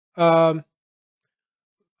Um,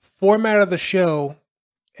 Format of the show,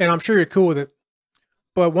 and I'm sure you're cool with it.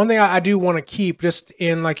 But one thing I do want to keep, just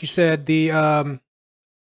in like you said, the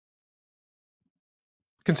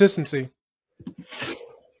consistency.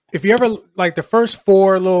 If you ever like the first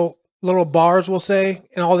four little bars, we'll say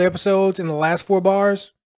in all the episodes, in the last four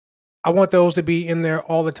bars, I want those to be in there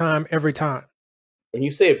all the time, every time. When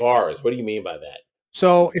you say bars, what do you mean by that?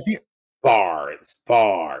 So if you bars.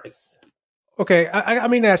 Okay, I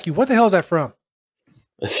mean to ask you, what the hell is that from?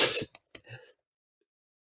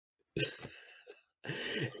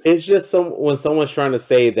 It's just when someone's trying to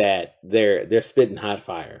say that they're spitting hot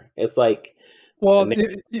fire. It's like, well,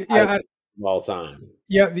 yeah, all time.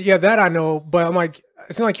 Yeah, that I know, but I'm like,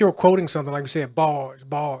 it's not like you were quoting something like you said, bars.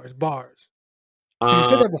 Because you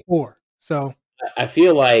said that before, so I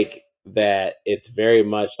feel like that it's very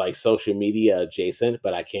much like social media adjacent,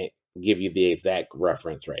 but I can't give you the exact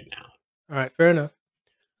reference right now. All right, fair enough.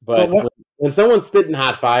 But when someone's spitting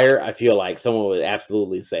hot fire, I feel like someone would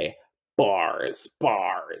absolutely say bars.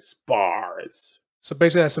 So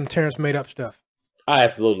basically, that's some Terrence made up stuff.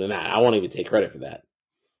 Absolutely not. I won't even take credit for that.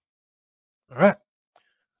 All right.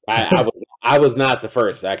 I was not the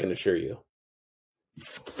first, I can assure you.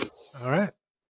 All right.